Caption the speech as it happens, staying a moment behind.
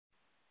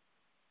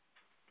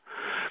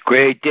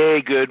Great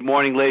day. Good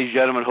morning, ladies and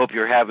gentlemen. Hope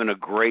you're having a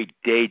great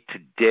day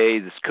today.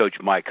 This is Coach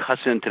Mike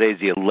Husson. Today's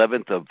the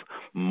 11th of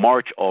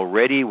March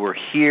already. We're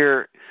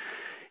here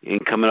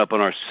and coming up on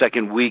our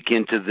second week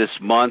into this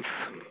month,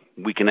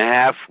 week and a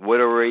half.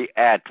 Where are we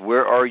at?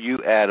 Where are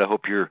you at? I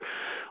hope you're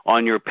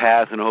on your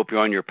path, and I hope you're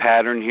on your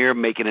pattern here,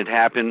 making it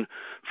happen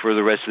for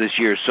the rest of this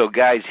year. So,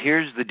 guys,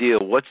 here's the deal.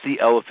 What's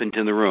the elephant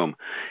in the room?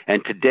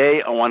 And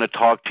today I want to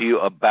talk to you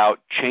about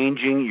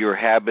changing your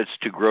habits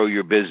to grow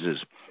your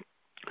business.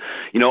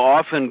 You know,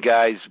 often,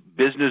 guys,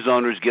 business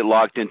owners get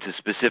locked into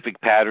specific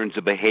patterns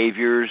of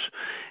behaviors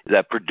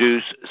that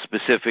produce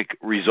specific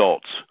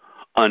results.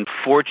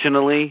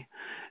 Unfortunately,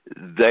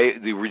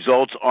 the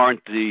results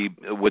aren't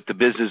what the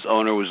business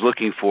owner was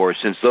looking for,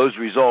 since those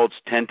results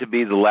tend to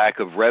be the lack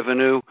of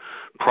revenue,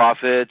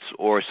 profits,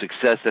 or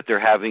success that they're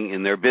having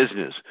in their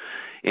business.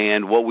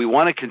 And what we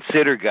want to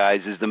consider,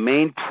 guys, is the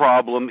main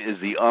problem is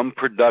the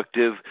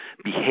unproductive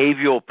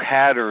behavioral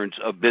patterns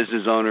of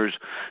business owners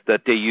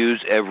that they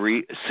use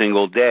every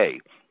single day.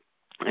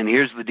 And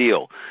here's the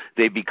deal.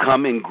 They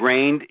become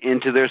ingrained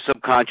into their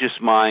subconscious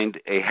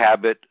mind a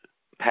habit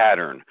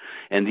pattern.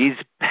 And these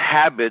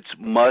habits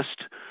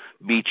must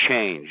be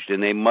changed,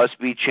 and they must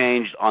be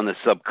changed on the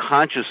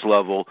subconscious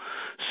level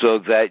so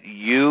that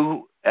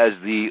you as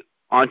the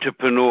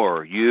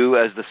entrepreneur, you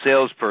as the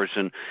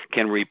salesperson,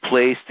 can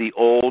replace the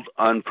old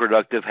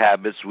unproductive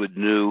habits with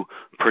new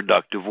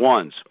productive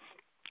ones.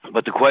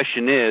 But the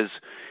question is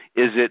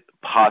it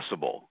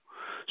possible?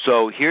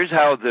 So here's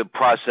how the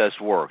process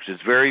works.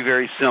 It's very,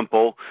 very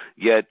simple,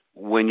 yet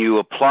when you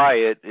apply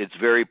it, it's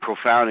very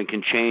profound and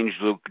can change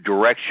the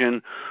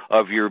direction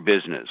of your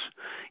business.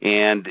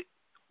 And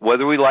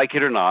whether we like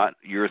it or not,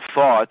 your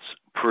thoughts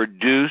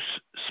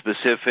produce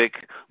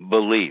specific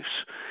beliefs,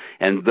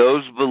 and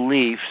those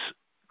beliefs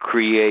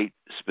create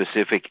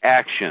specific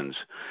actions,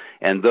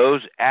 and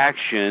those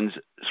actions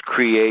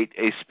create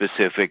a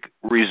specific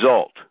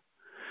result.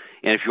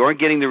 And if you aren't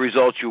getting the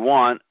results you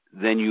want,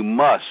 then you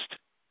must,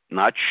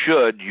 not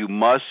should, you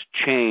must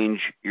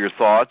change your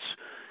thoughts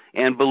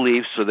and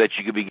beliefs so that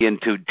you can begin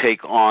to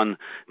take on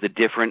the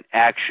different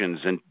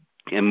actions and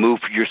move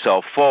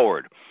yourself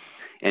forward.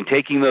 And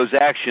taking those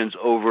actions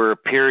over a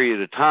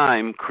period of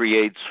time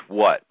creates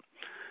what?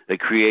 They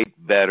create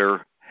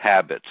better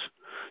habits.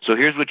 So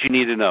here's what you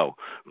need to know.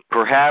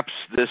 Perhaps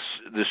this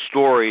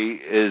story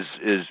is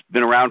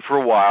been around for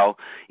a while,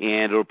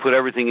 and it'll put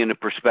everything into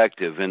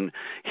perspective. And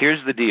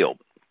here's the deal.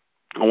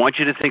 I want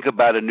you to think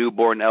about a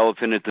newborn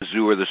elephant at the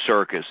zoo or the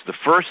circus. The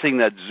first thing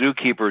that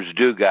zookeepers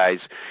do, guys,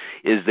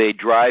 is they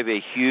drive a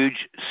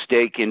huge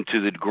stake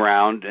into the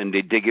ground, and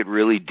they dig it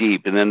really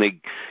deep, and then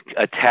they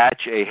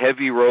attach a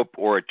heavy rope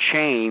or a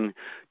chain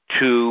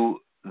to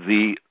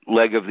the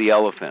leg of the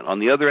elephant. On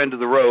the other end of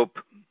the rope,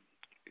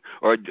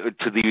 or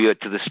to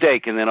the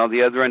stake, and then on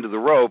the other end of the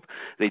rope,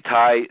 they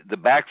tie the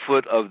back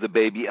foot of the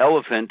baby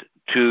elephant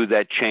to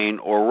that chain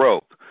or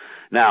rope.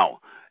 Now,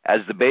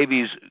 as the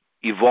baby's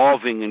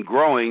evolving and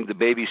growing, the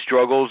baby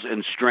struggles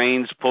and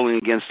strains pulling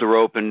against the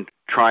rope and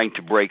trying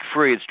to break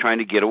free. It's trying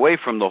to get away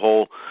from the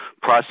whole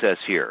process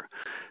here.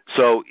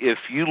 So if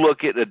you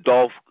look at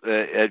adult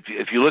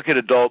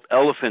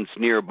elephants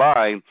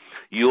nearby,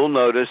 you'll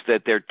notice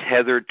that they're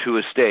tethered to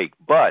a stake.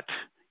 But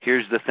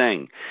here's the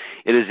thing.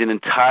 It is an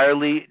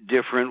entirely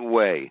different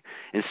way.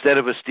 Instead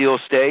of a steel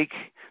stake,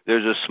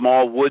 there's a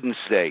small wooden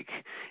stake.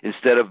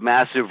 Instead of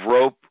massive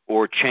rope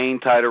or chain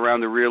tied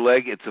around the rear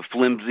leg, it's a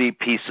flimsy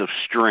piece of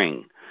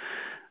string.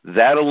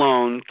 That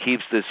alone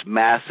keeps this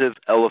massive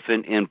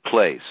elephant in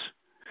place.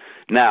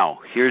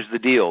 Now, here's the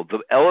deal. The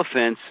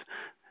elephants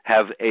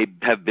have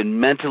been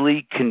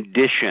mentally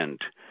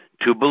conditioned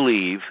to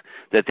believe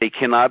that they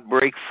cannot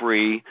break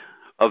free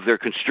of their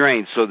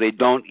constraints, so they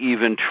don't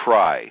even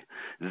try.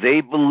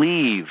 They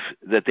believe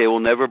that they will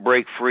never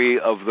break free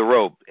of the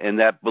rope, and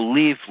that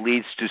belief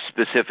leads to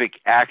specific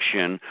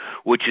action,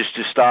 which is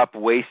to stop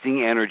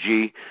wasting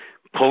energy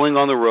pulling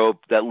on the rope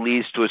that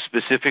leads to a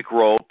specific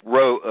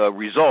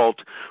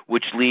result,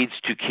 which leads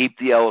to keep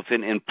the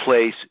elephant in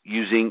place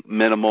using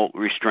minimal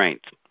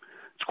restraint.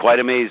 It's quite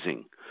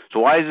amazing. So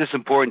why is this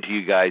important to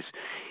you guys?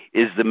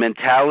 Is the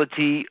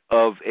mentality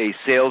of a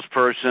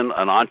salesperson,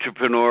 an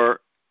entrepreneur,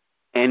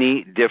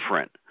 any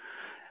different?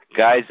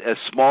 Guys, as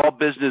small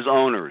business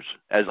owners,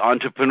 as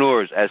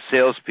entrepreneurs, as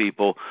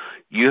salespeople,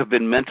 you have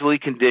been mentally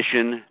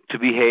conditioned to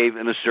behave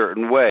in a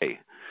certain way.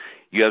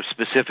 You have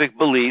specific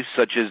beliefs,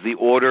 such as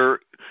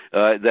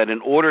that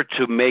in order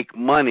to make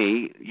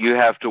money, you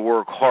have to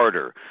work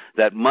harder.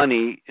 That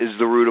money is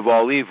the root of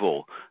all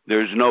evil.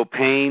 There's no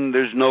pain,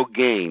 there's no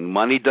gain.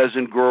 Money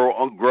doesn't grow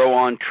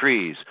on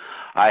trees.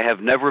 I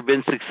have never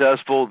been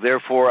successful,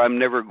 therefore I'm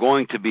never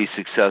going to be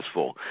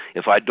successful.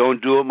 If I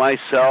don't do it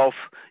myself,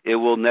 it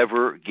will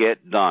never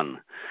get done.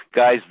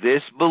 Guys,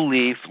 this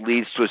belief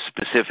leads to a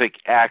specific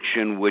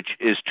action, which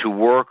is to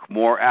work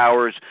more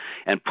hours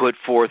and put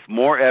forth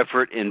more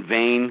effort in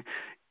vain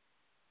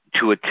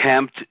to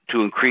attempt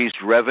to increase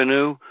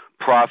revenue,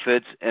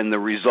 profits, and the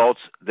results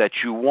that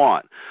you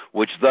want,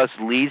 which thus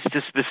leads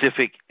to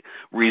specific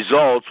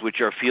results,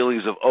 which are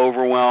feelings of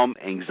overwhelm,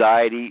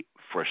 anxiety,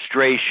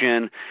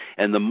 frustration,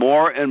 and the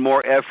more and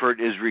more effort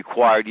is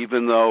required,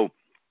 even though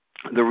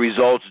the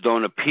results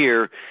don't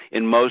appear,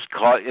 in most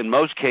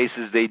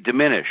cases they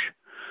diminish.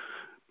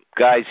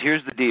 Guys,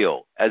 here's the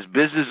deal. As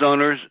business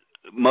owners,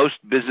 most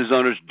business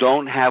owners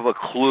don't have a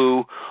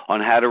clue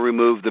on how to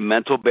remove the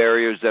mental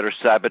barriers that are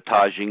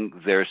sabotaging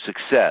their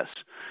success.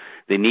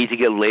 They need to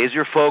get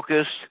laser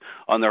focused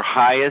on their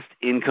highest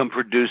income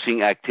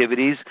producing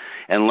activities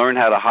and learn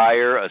how to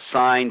hire,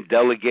 assign,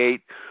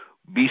 delegate,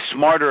 be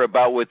smarter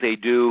about what they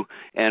do,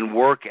 and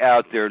work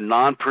out their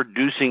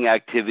non-producing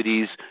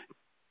activities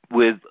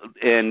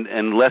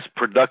and less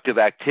productive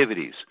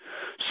activities.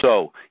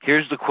 So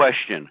here's the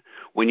question.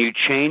 When you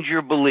change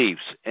your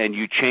beliefs and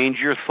you change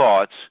your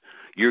thoughts,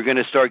 you're going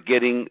to start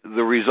getting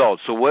the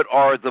results. So what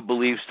are the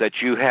beliefs that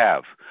you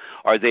have?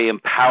 Are they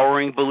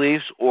empowering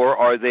beliefs or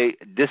are they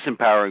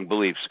disempowering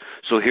beliefs?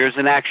 So here's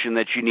an action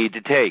that you need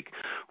to take.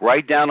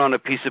 Write down on a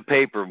piece of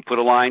paper,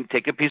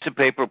 take a piece of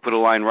paper, put a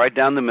line right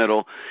down the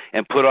middle,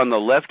 and put on the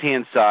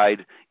left-hand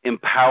side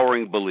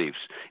empowering beliefs.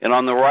 And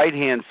on the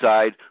right-hand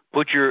side,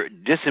 put your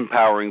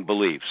disempowering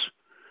beliefs.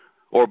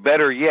 Or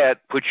better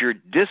yet, put your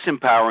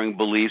disempowering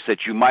beliefs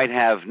that you might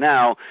have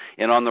now,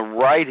 and on the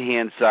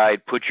right-hand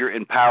side, put your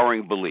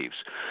empowering beliefs.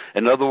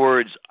 In other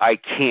words, I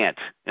can't,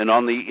 and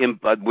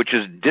which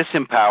is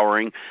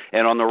disempowering,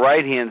 and on the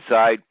right-hand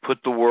side,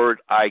 put the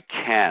word I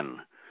can.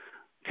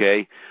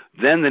 Okay?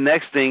 Then the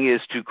next thing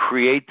is to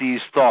create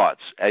these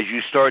thoughts. As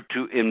you start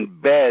to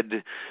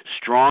embed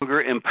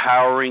stronger,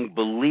 empowering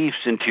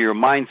beliefs into your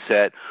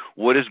mindset,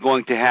 what is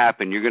going to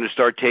happen? You're going to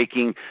start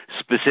taking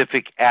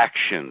specific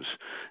actions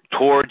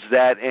towards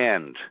that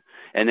end.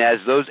 And as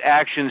those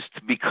actions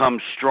become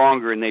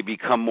stronger and they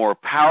become more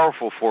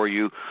powerful for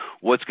you,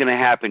 what's going to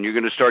happen? You're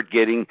going to start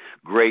getting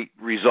great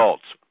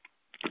results.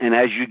 And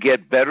as you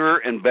get better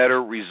and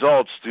better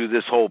results through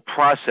this whole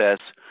process,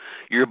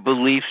 your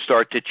beliefs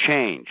start to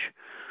change.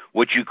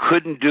 What you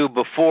couldn't do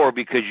before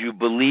because you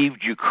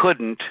believed you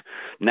couldn't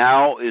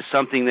now is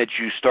something that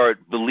you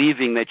start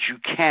believing that you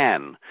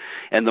can.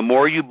 And the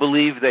more you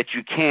believe that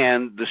you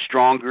can, the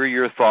stronger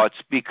your thoughts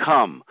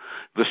become.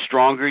 The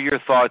stronger your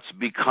thoughts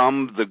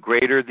become, the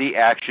greater the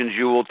actions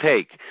you will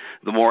take.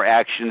 The more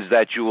actions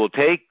that you will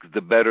take,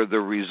 the better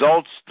the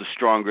results, the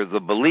stronger the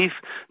belief,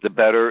 the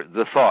better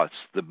the thoughts.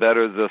 The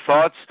better the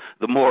thoughts,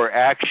 the more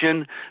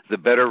action, the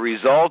better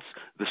results,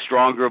 the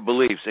stronger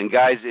beliefs. And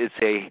guys, it's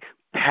a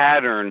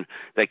pattern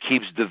that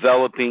keeps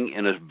developing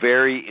in a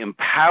very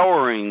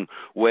empowering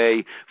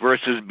way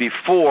versus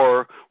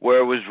before where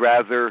it was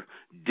rather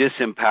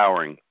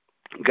disempowering.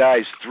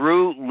 Guys,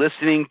 through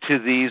listening to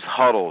these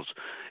huddles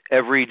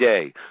every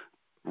day,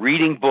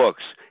 reading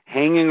books,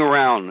 hanging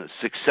around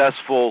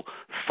successful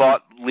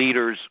thought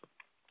leaders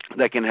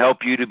that can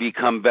help you to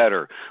become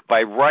better,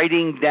 by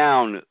writing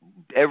down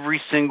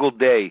every single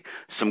day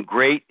some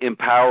great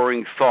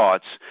empowering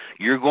thoughts,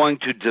 you're going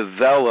to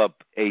develop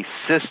a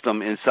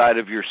system inside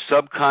of your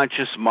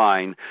subconscious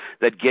mind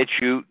that gets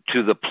you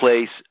to the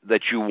place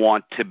that you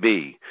want to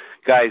be.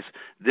 Guys,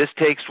 this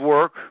takes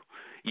work.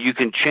 You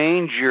can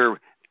change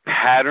your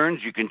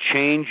patterns, you can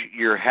change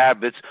your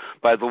habits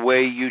by the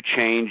way you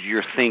change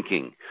your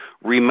thinking.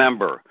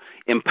 Remember,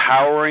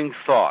 empowering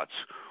thoughts,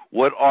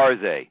 what are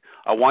they?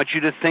 I want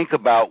you to think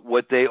about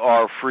what they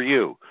are for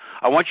you.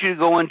 I want you to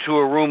go into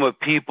a room of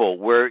people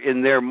where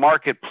in their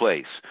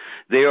marketplace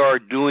they are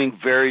doing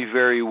very,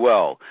 very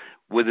well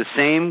with the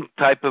same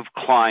type of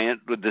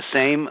client, with the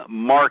same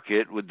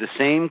market, with the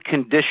same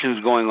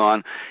conditions going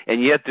on,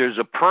 and yet there's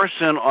a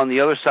person on the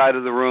other side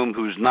of the room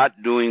who's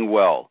not doing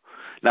well.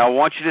 Now, I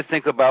want you to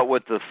think about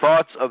what the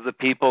thoughts of the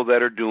people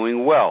that are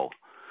doing well.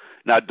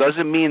 Now, it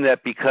doesn't mean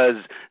that because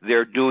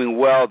they're doing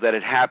well that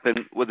it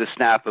happened with a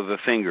snap of a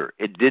finger.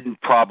 It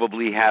didn't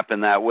probably happen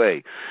that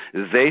way.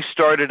 They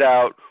started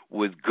out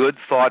with good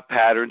thought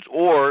patterns,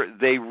 or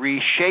they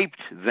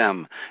reshaped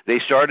them. They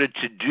started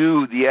to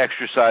do the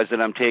exercise that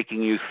I'm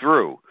taking you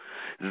through.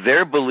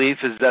 Their belief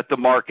is that the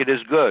market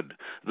is good.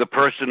 The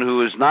person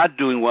who is not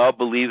doing well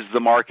believes the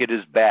market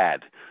is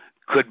bad.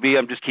 Could be,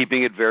 I'm just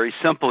keeping it very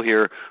simple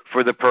here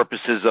for the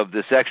purposes of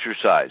this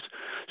exercise.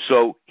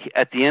 So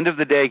at the end of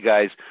the day,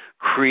 guys,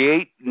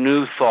 create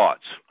new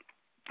thoughts.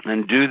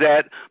 And do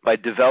that by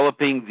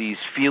developing these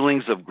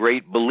feelings of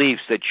great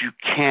beliefs that you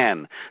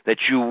can, that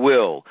you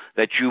will,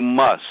 that you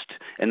must,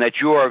 and that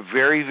you are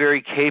very,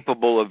 very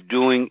capable of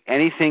doing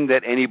anything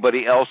that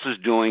anybody else is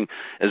doing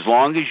as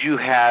long as you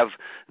have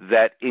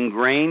that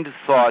ingrained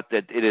thought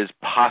that it is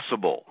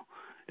possible.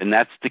 And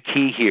that's the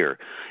key here.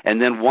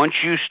 And then once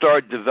you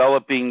start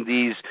developing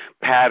these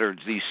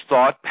patterns, these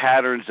thought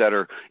patterns that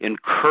are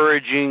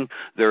encouraging,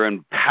 they're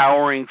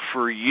empowering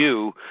for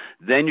you,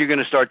 then you're going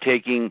to start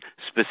taking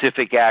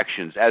specific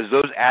actions. As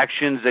those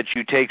actions that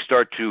you take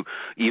start to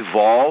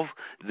evolve,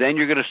 then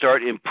you're going to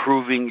start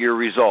improving your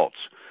results.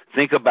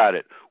 Think about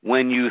it.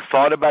 When you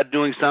thought about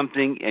doing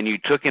something and you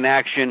took an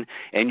action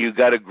and you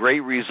got a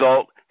great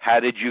result, how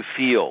did you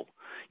feel?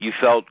 you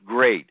felt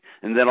great.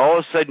 And then all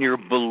of a sudden your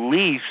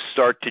beliefs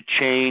start to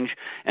change,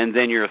 and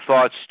then your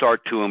thoughts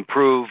start to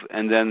improve,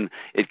 and then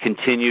it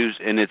continues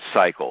in its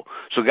cycle.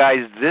 So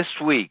guys, this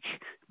week,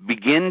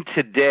 begin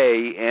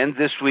today and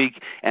this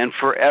week and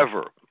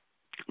forever,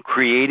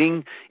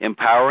 creating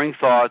empowering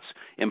thoughts,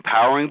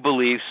 empowering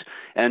beliefs,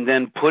 and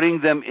then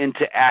putting them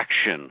into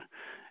action.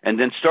 And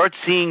then start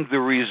seeing the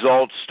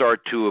results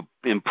start to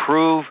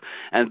improve,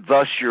 and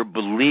thus your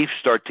beliefs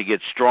start to get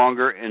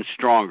stronger and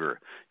stronger.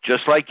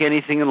 Just like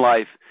anything in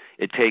life,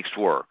 it takes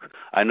work.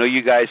 I know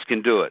you guys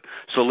can do it.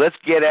 So let's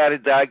get at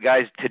it,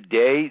 guys,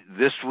 today,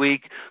 this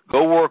week.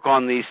 Go work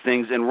on these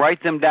things and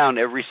write them down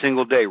every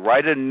single day.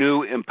 Write a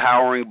new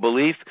empowering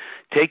belief.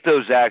 Take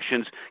those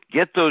actions.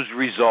 Get those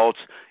results.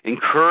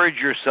 Encourage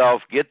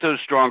yourself. Get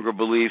those stronger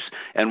beliefs,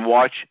 and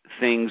watch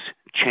things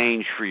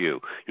change for you.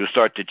 You'll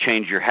start to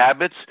change your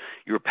habits.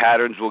 Your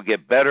patterns will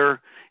get better,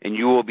 and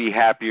you will be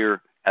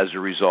happier as a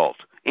result.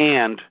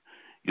 And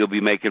you'll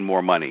be making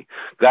more money.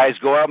 Guys,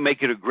 go out and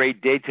make it a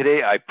great day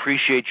today. I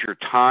appreciate your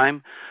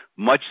time.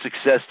 Much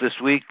success this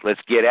week.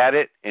 Let's get at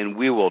it, and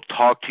we will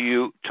talk to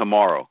you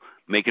tomorrow.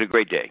 Make it a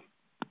great day.